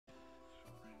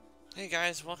Hey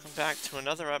guys, welcome back to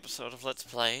another episode of Let's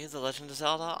Play The Legend of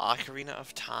Zelda Ocarina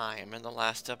of Time. In the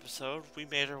last episode, we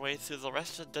made our way through the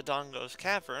rest of Dodongo's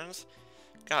caverns,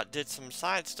 did some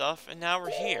side stuff, and now we're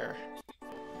here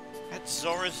at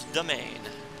Zora's Domain,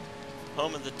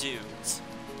 home of the dudes.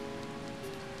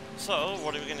 So,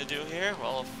 what are we going to do here?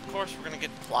 Well, of course we're going to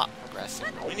get plot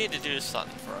progressing. We need to do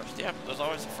something first. Yep, there's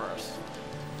always a first.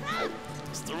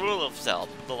 It's the rule of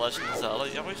Zelda, The Legend of Zelda.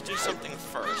 You always do something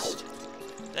first.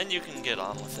 Then you can get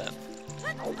on with it.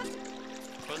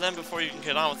 But then before you can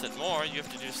get on with it more, you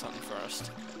have to do something first.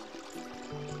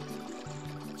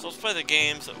 So let's play the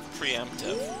games of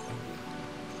preemptive.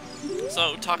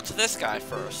 So, talk to this guy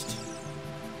first.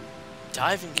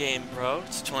 Diving game, bro.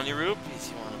 It's 20 rupees.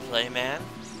 You want to play, man?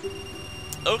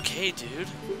 Okay, dude.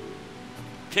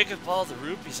 Pick up all the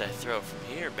rupees I throw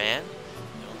from here, man.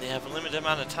 You only have a limited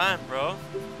amount of time, bro.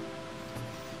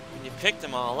 When you pick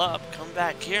them all up, come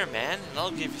back here, man, and I'll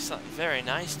give you something very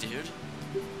nice, dude.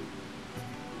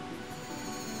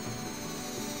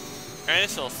 Alright,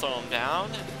 so we'll throw them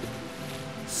down.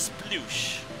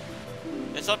 Sploosh.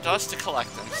 It's up to us to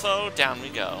collect them, so down we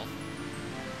go.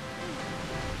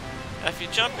 Now, if you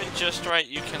jump in just right,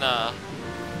 you can,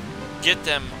 get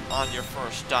them on your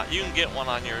first dot. You can get one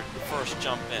on your first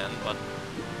jump in, but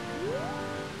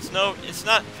it's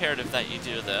not imperative that you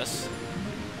do this.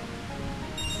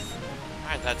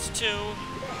 Alright, that's 2.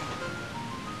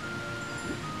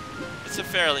 It's a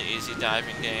fairly easy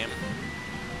diving game.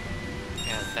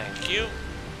 And thank you.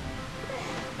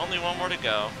 Only one more to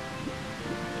go.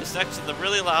 It's next to the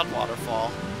really loud waterfall.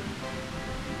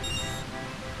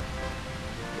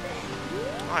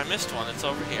 Oh, I missed one. It's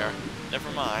over here. Never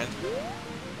mind.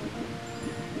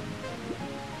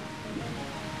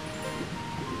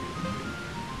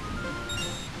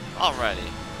 Alrighty.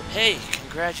 Hey,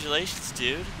 congratulations,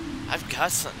 dude. I've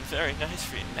got something very nice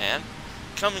for you, man.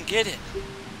 Come and get it.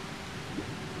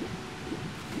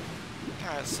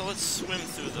 Alright, so let's swim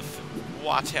through the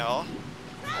water.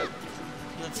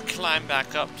 Let's climb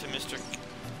back up to Mr.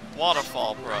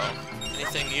 Waterfall, bro.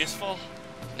 Anything useful?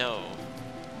 No.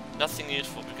 Nothing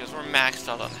useful because we're maxed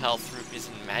out on health, rupees,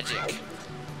 and magic.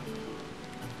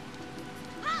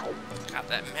 Got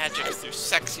that magic through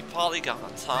sexy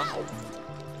polygons, huh?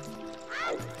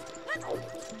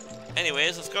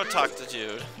 Anyways, let's go talk to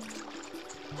Jude.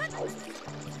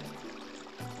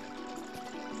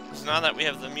 So now that we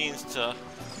have the means to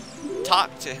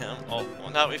talk to him, well,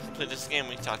 now that we've completed this game,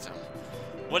 we can talk to him.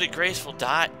 What a graceful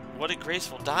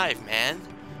dive, man.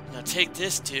 Now take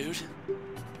this, dude.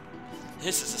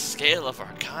 This is a scale of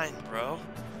our kind, bro.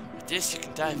 With this, you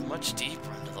can dive much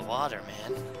deeper into the water,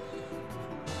 man.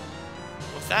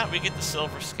 With that, we get the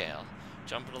silver scale.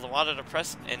 Jump into the water to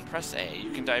press A.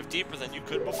 You can dive deeper than you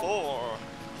could before.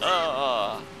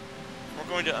 We're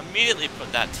going to immediately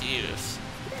put that to use.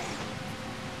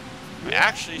 By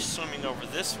actually swimming over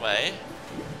this way,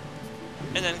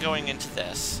 and then going into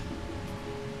this.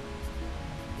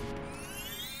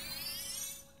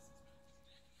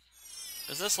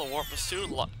 Because this will warp us to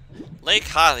Lake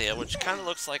Hylia, which kind of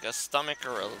looks like a stomach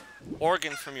or an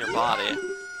organ from your body.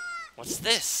 What's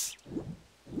this?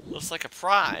 Looks like a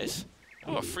prize.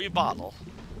 Oh, a free bottle.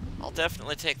 I'll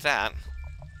definitely take that.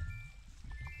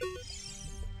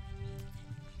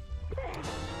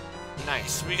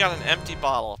 Nice. We got an empty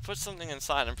bottle. Put something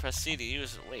inside and press C to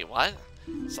use it. Wait, what?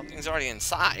 Something's already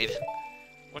inside.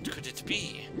 What could it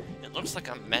be? It looks like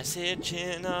a message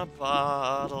in a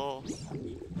bottle.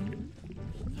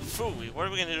 Phooey, what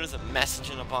are we going to do with a message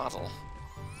in a bottle?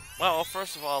 Well,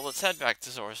 first of all, let's head back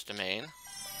to Zora's Domain.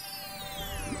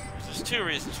 There's 2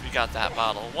 reasons we got that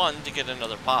bottle. 1, to get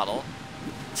another bottle.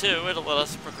 2, it'll let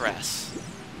us progress.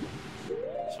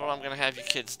 So what I'm going to have you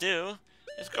kids do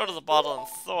is go to the bottle and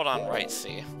throw it on right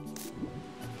C.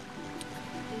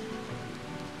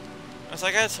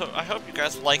 I hope you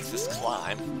guys like this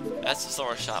climb. That's the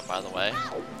Zora shot, by the way.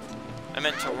 I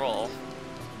meant to roll.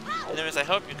 Anyways, I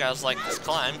hope you guys like this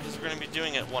climb, because we're going to be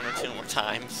doing it 1 or 2 more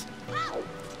times.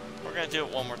 We're going to do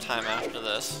it 1 more time after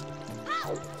this.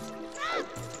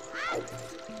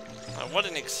 What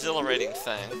an exhilarating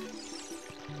thing.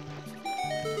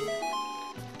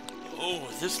 Oh,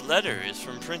 this letter is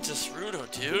from Princess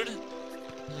Ruto, dude.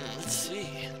 Let's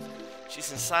see.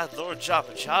 She's inside Lord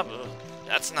Jabu Jabu.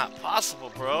 That's not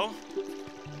possible, bro.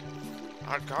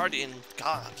 Our guardian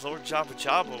god, Lord Jabu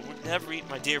Jabu, would never eat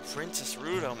my dear Princess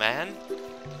Ruto, man.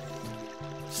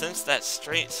 Since that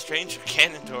stranger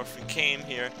Ganondorf came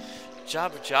here,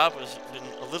 Jabu Jabu's been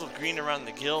a little green around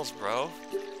the gills, bro.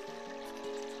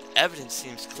 Evidence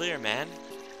seems clear, man.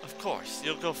 Of course,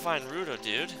 you'll go find Ruto,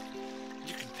 dude.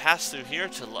 You can pass through here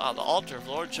to the altar of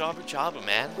Lord Jabu Jabu,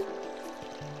 man.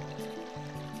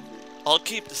 I'll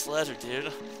keep this letter,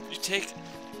 dude.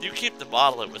 You keep the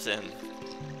bottle it was in.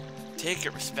 Take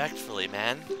it respectfully,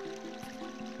 man.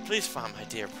 Please find my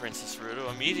dear Princess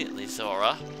Ruto immediately,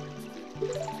 Zora.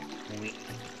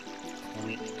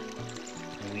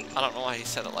 I don't know why he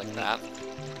said it like that.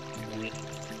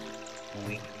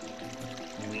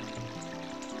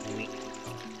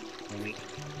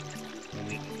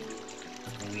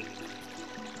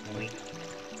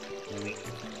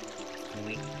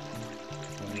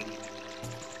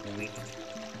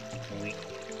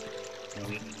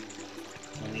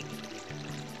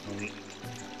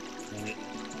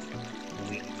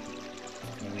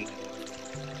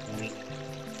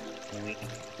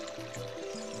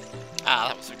 Ah,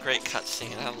 that was a great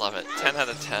cutscene. I love it. 10 out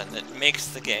of 10. It makes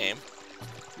the game.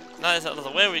 Now it's out of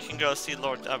the way, we can go see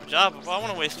Lord Jabba Jabba, but I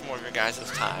want to waste more of your guys'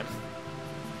 time.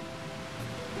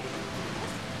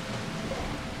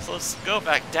 So let's go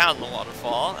back down the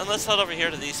waterfall, and let's head over here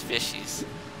to these fishies.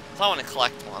 So I want to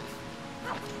collect one.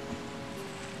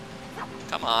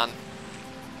 Come on.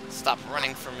 Stop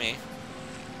running from me.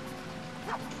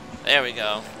 There we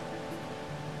go.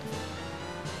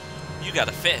 You got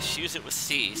a fish. Use it with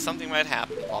C. Something might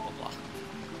happen. Blah, blah, blah.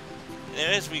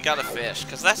 Anyways, we got a fish,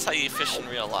 because that's how you fish in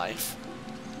real life.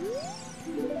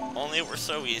 Only it were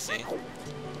so easy.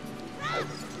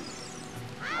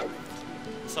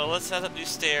 So let's head up these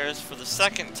stairs for the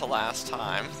second to last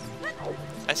time.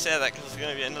 I say that because there's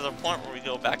going to be another point where we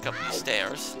go back up these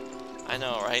stairs. I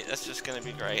know, right? That's just going to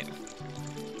be great.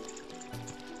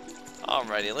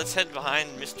 Alrighty, let's head behind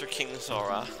Mr. King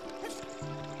Zora.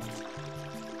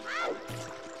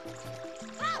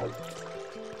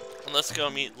 And let's go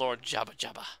meet Lord Jabba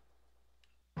Jabba.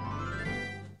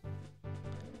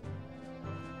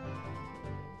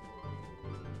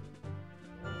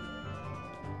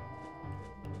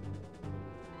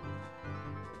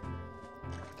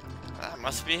 That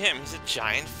must be him. He's a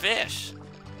giant fish.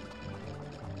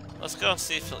 Let's go and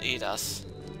see if he'll eat us.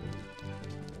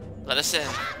 Let us in.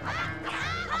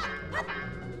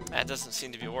 That doesn't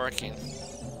seem to be working.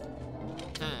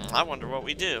 I wonder what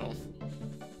we do.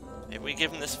 If we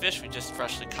give him this fish we just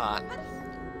freshly caught.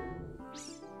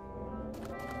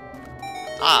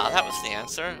 Ah, that was the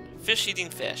answer. Fish eating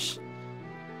fish.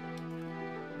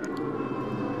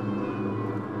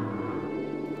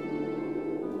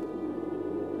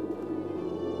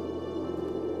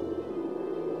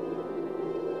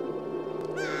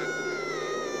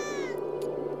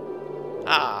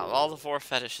 Ah, all the 4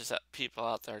 fetishes that people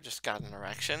out there just got an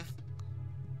erection.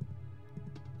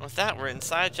 With that, we're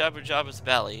inside Jabba Jabba's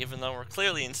belly, even though we're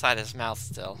clearly inside his mouth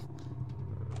still.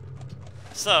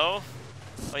 So,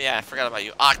 oh yeah, I forgot about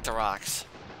you, Octoroks.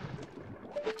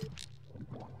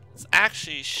 Let's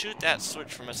actually shoot that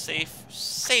switch from a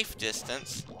safe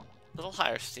distance. A little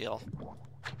higher steel.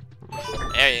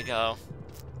 There you go.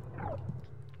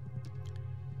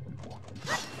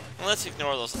 And let's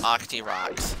ignore those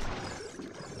Octoroks.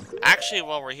 Actually,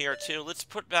 while we're here too, let's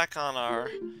put back on our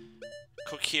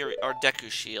Kokiri, or Deku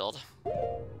shield.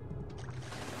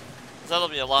 That'll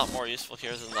be a lot more useful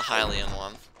here than the Hylian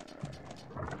one.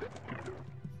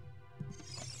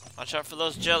 Watch out for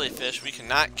those jellyfish. We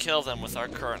cannot kill them with our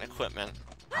current equipment.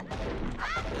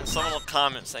 And someone will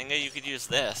comment saying, hey, you could use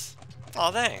this.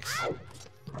 Oh, thanks.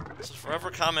 So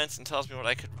forever comments and tells me what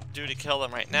I could do to kill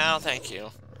them right now, thank you.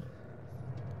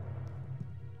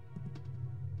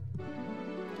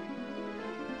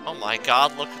 Oh my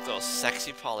god, look at those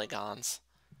sexy polygons.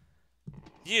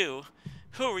 You?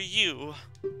 Who are you?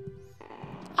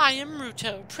 I am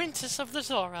Ruto, Princess of the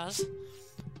Zoras.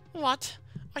 What?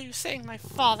 Are you saying my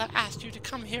father asked you to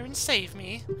come here and save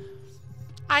me?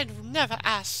 I'd never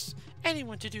ask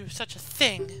anyone to do such a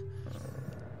thing.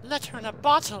 Letter in a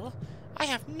bottle? I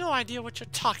have no idea what you're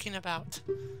talking about.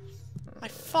 My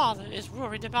father is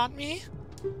worried about me?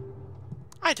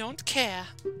 I don't care.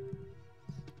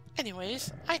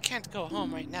 Anyways, I can't go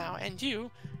home right now, and you,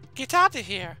 get out of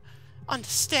here.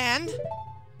 Understand?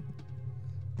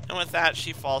 And with that,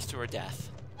 she falls to her death.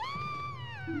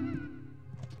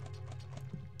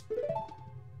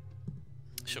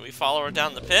 Should we follow her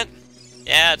down the pit?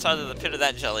 Yeah, it's either the pit or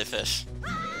that jellyfish.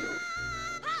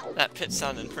 That pit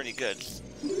sounded pretty good.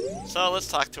 So let's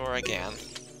talk to her again.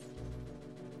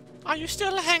 Are you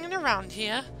still hanging around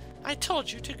here? I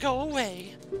told you to go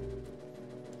away.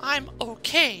 I'm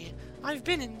okay. I've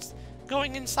been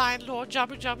going inside Lord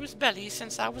Jabba Jabba's belly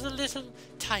since I was a little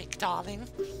tyke, darling.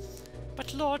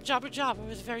 But Lord Jabba Jabba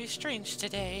was very strange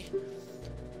today.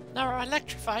 There are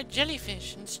electrified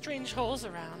jellyfish and strange holes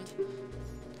around.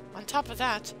 On top of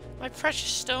that, my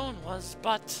precious stone was,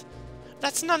 but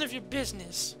that's none of your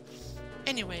business.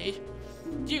 Anyway,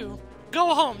 you,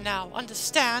 Go home now,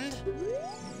 understand?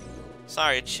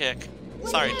 Sorry, chick.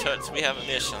 Sorry, Toots, we have a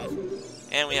mission.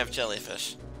 And we have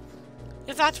jellyfish.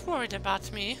 If that's worried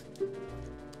about me,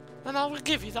 then I will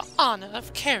give you the honor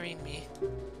of carrying me.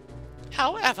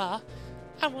 However,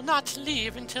 I will not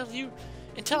leave until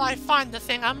I find the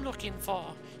thing I'm looking for.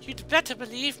 You'd better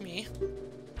believe me.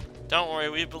 Don't worry,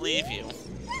 we believe you.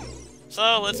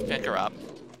 So, let's pick her up.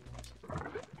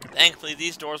 Thankfully,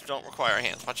 these doors don't require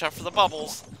hands. Watch out for the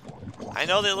bubbles. I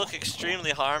know they look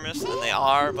extremely harmless, and they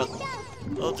are, but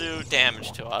they'll do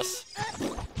damage to us.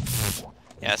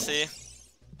 Yeah, see?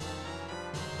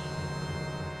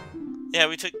 Yeah,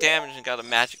 we took damage and got a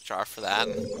magic jar for that.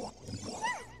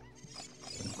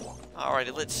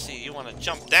 Alrighty, let's see. You want to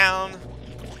jump down.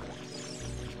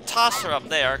 Toss her up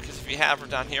there, because if you have her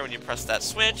down here when you press that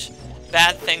switch,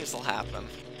 bad things will happen.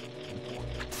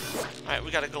 Alright,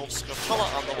 we got a gold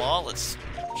scutella on the wall. Let's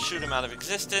shoot him out of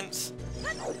existence.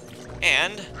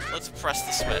 And let's press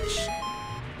the switch.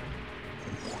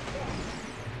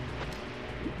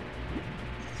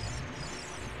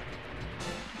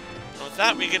 And with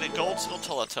that, we get a gold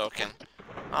scutella token.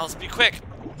 Now, let's be quick.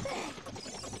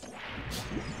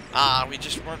 Ah, we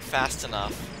just weren't fast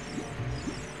enough.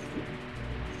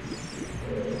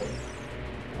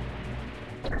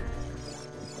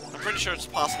 I'm pretty sure it's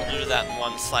possible to do that in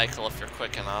one cycle if you're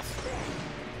quick enough.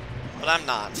 But I'm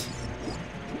not.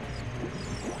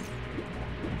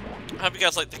 I hope you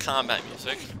guys like the combat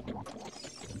music.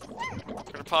 We're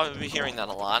gonna probably be hearing that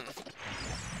a lot.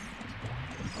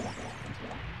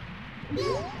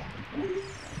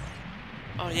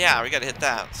 Oh yeah, we gotta hit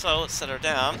that. So let's set her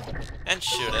down and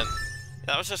shoot it.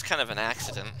 That was just kind of an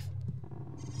accident.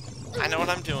 I know what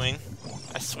I'm doing.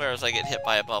 I swear as I get hit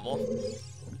by a bubble.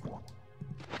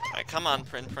 Alright, come on,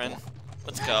 Prin.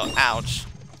 Let's go. Ouch.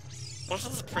 What are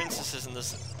the princesses in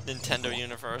this Nintendo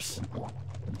universe?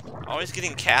 Always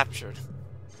getting captured.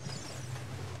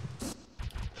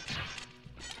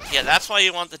 Yeah, that's why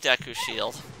you want the Deku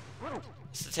Shield.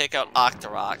 It's to take out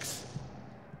Octoroks.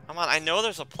 Come on, I know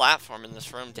there's a platform in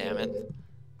this room, damn it.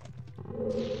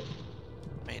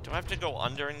 Wait, do I have to go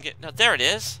under and get... No, there it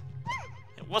is!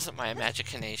 It wasn't my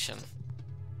imagination.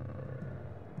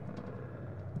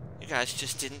 You guys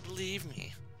just didn't believe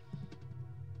me.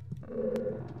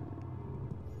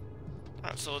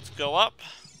 Alright, so let's go up.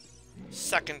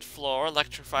 Second floor,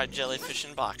 electrified jellyfish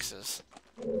in boxes.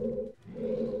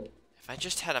 If I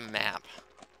just had a map.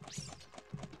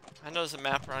 I know there's a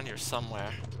map around here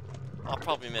somewhere. I'll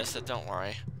probably miss it, don't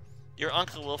worry. Your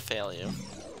uncle will fail you.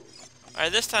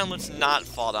 Alright, this time let's not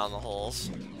fall down the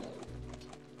holes.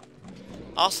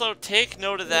 Also, take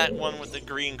note of that one with the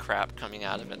green crap coming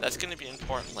out of it. That's going to be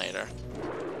important later.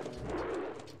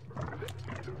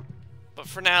 But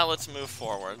for now, let's move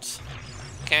forwards.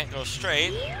 Can't go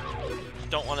straight.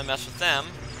 Don't want to mess with them.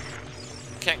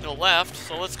 Can't go left,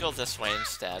 so let's go this way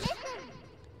instead.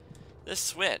 This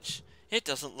switch, it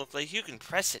doesn't look like you can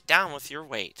press it down with your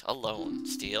weight alone,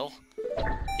 Steel.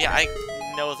 Yeah,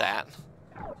 I know that.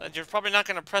 But you're probably not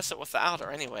going to press it without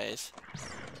her anyways.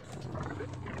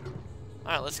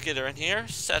 Alright, let's get her in here,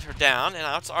 set her down, and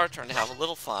now it's our turn to have a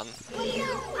little fun.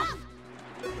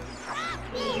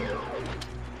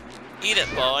 Eat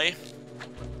it, boy.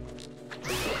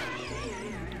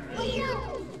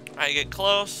 Alright, get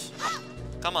close.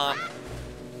 Come on.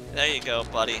 There you go,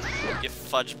 buddy. You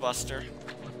fudge buster.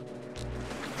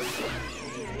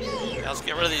 Now let's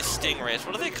get rid of these stingrays.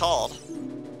 What are they called?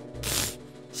 Pfft.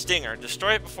 Stinger.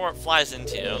 Destroy it before it flies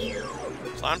into you.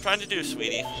 That's what I'm trying to do,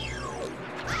 sweetie.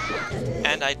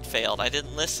 And I failed. I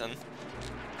didn't listen.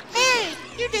 Hey!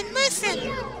 You didn't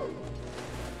listen!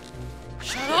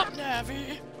 Shut up,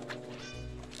 Navi!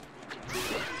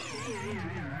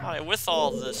 Alright, with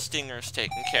all the stingers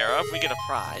taken care of, we get a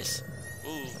prize.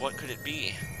 Ooh, what could it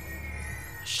be?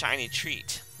 A shiny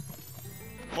treat.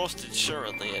 Most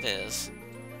assuredly it is.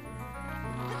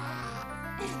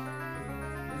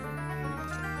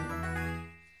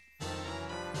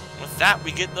 With that,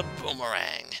 we get the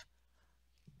boomerang.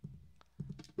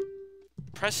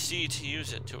 Press C to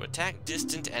use it to attack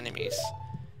distant enemies.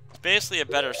 It's basically a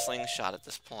better slingshot at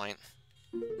this point.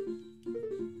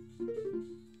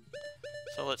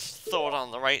 So let's throw it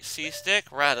on the right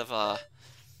C-stick. We're out of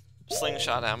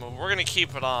slingshot ammo. We're going to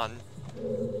keep it on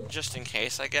just in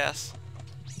case, I guess.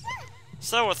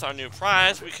 So with our new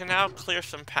prize, we can now clear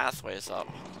some pathways up.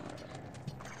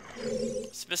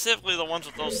 Specifically the ones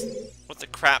with the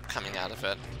crap coming out of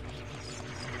it.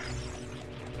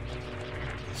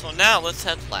 So now let's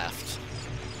head left.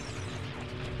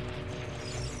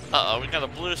 Uh-oh, we got a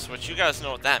blue switch. You guys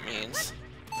know what that means.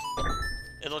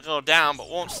 It'll go down, but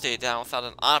won't stay down without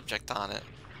an object on it.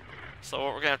 So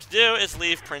what we're gonna have to do is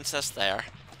leave Princess there.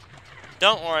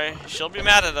 Don't worry, she'll be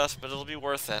mad at us, but it'll be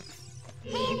worth it.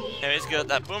 Anyways, get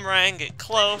that boomerang, get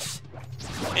close,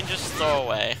 and just throw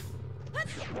away.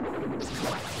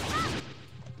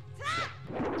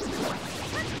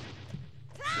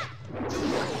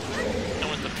 And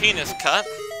with the penis cut,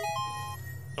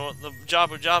 and with the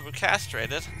Jabu Jabu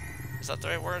castrated, is that the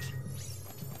right word?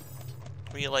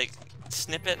 Where you, like,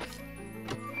 snip it?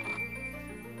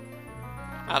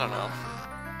 I don't know.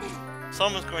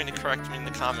 Someone's going to correct me in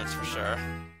the comments for sure.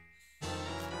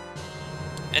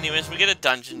 Anyways, we get a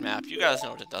dungeon map. You guys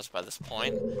know what it does by this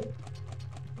point.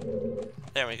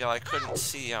 There we go. I couldn't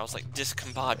see. I was, like,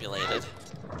 discombobulated.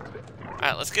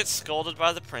 Alright, let's get scolded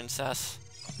by the princess.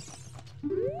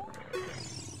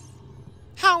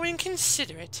 How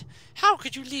inconsiderate. How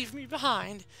could you leave me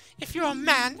behind? If you're a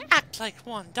man, act like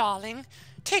one, darling.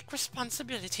 Take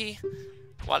responsibility.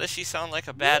 Why does she sound like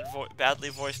a badly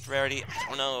voiced rarity? I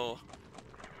don't know.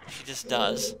 She just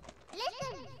does.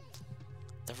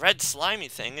 The red slimy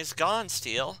thing is gone,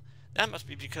 Steel. That must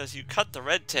be because you cut the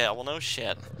red tail. Well, no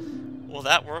shit. Will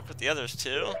that work with the others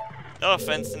too? No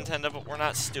offense, Nintendo, but we're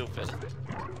not stupid.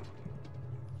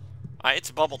 Alright, it's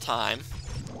bubble time.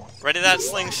 Ready that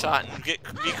slingshot and be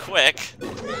quick.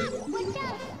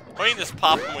 Or you can just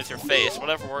pop them with your face,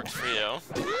 whatever works for you.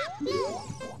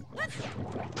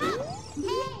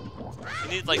 You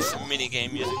need like some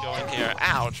minigame music going here.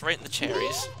 Ouch, right in the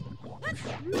cherries.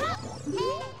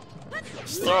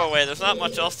 Just throw away, there's not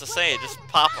much else to say, just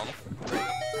pop them.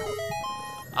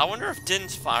 I wonder if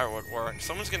Din's fire would work.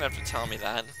 Someone's gonna have to tell me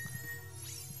that.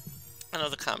 I know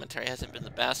the commentary hasn't been the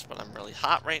best, but I'm really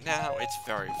hot right now. It's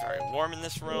very, very warm in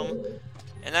this room.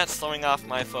 And that's throwing off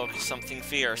my focus something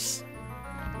fierce.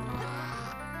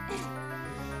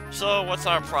 So, what's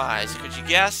our prize? Could you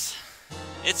guess?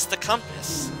 It's the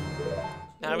compass.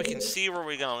 Now we can see where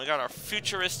we're going. We got our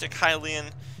futuristic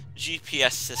Hylian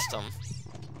GPS system.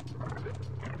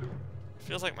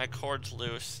 Feels like my cord's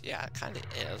loose. Yeah, it kind of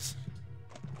is.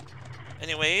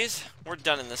 Anyways, we're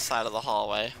done in this side of the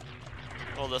hallway.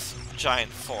 Well, this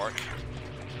giant fork.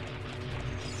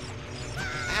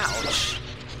 Ouch.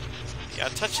 Yeah,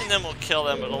 touching them will kill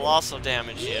them, but it'll also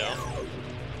damage you.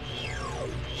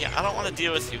 Yeah, I don't want to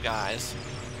deal with you guys.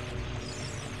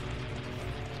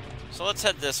 So let's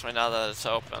head this way now that it's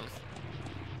open.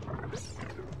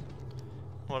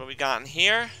 What do we got in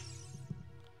here?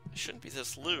 It shouldn't be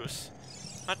this loose.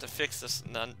 I have to fix this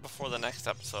before the next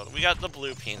episode. We got the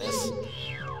blue penis.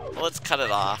 Well, let's cut it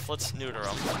off. Let's neuter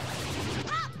him.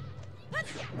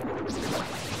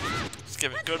 Let's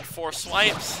give it good 4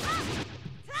 swipes.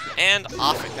 And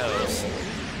off it goes.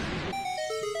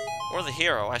 We're the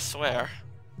hero, I swear.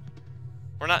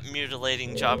 We're not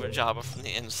mutilating Jabba Jabba from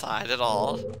the inside at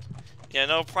all. Yeah,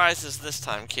 no prizes this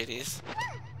time, kiddies.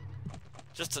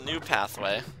 Just a new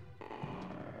pathway.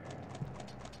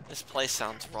 This place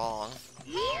sounds wrong.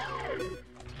 Yeah,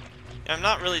 I'm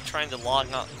not really trying to lock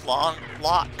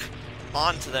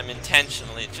onto them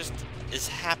intentionally. It just is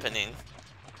happening.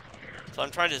 So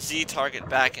I'm trying to Z-target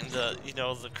back into, you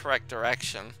know, the correct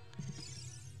direction.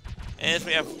 And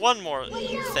we have one more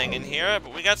thing in here,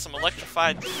 but we got some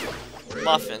electrified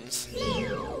muffins.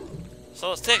 So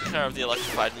let's take care of the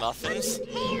electrified muffins.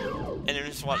 And you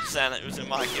just watch Xana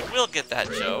Uzumaki. We'll get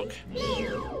that joke.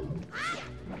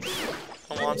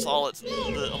 And once all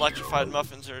the electrified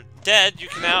muffins are dead, you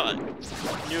can now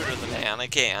neuter the man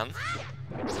again.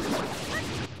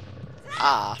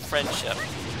 Ah, friendship.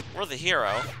 We're the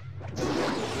hero.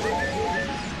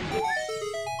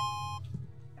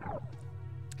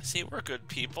 See, we're good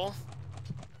people.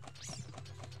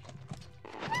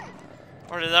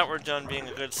 After that, we're done being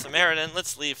a good Samaritan.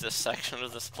 Let's leave this section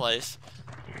of this place.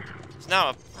 So now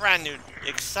a brand new,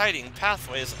 exciting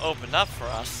pathway is opened up for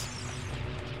us.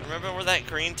 Remember where that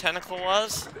green tentacle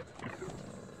was?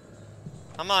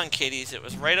 Come on, kiddies. It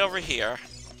was right over here.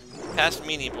 Past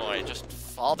Meanie Boy. Just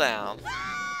fall down.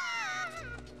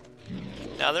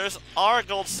 Now, there's our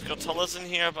gold scotillas in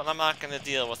here, but I'm not going to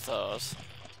deal with those.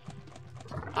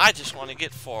 I just want to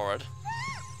get forward.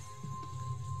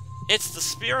 It's the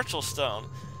spiritual stone.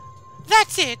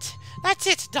 That's it! That's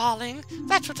it, darling!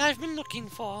 That's what I've been looking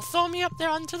for. Throw me up there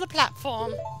onto the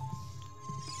platform.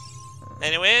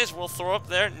 Anyways, we'll throw up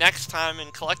there next time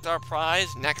and collect our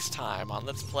prize next time on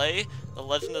Let's Play The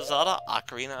Legend of Zelda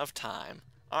Ocarina of Time.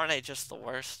 Aren't they just the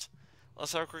worst?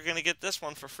 Looks like we're gonna get this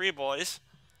one for free, boys.